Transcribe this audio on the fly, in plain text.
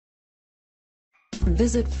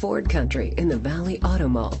Visit Ford Country in the Valley Auto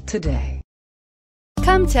Mall today.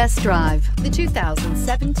 Come test drive the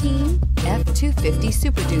 2017 F-250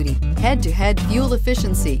 Super Duty. Head-to-head fuel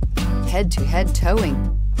efficiency, head-to-head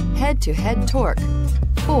towing, head-to-head torque.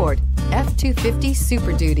 Ford F-250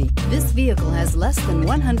 Super Duty. This vehicle has less than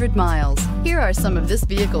 100 miles. Here are some of this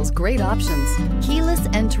vehicle's great options: keyless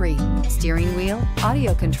entry, steering wheel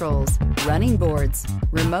audio controls, running boards,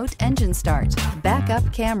 remote engine start,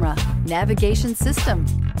 backup camera, navigation system,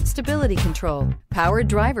 stability control, power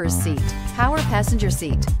driver's seat, power passenger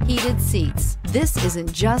seat, heated seats. This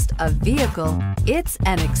isn't just a vehicle, it's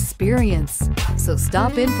an experience. So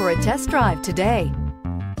stop in for a test drive today.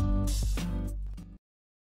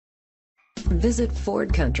 Visit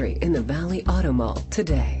Ford Country in the Valley Auto Mall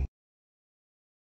today.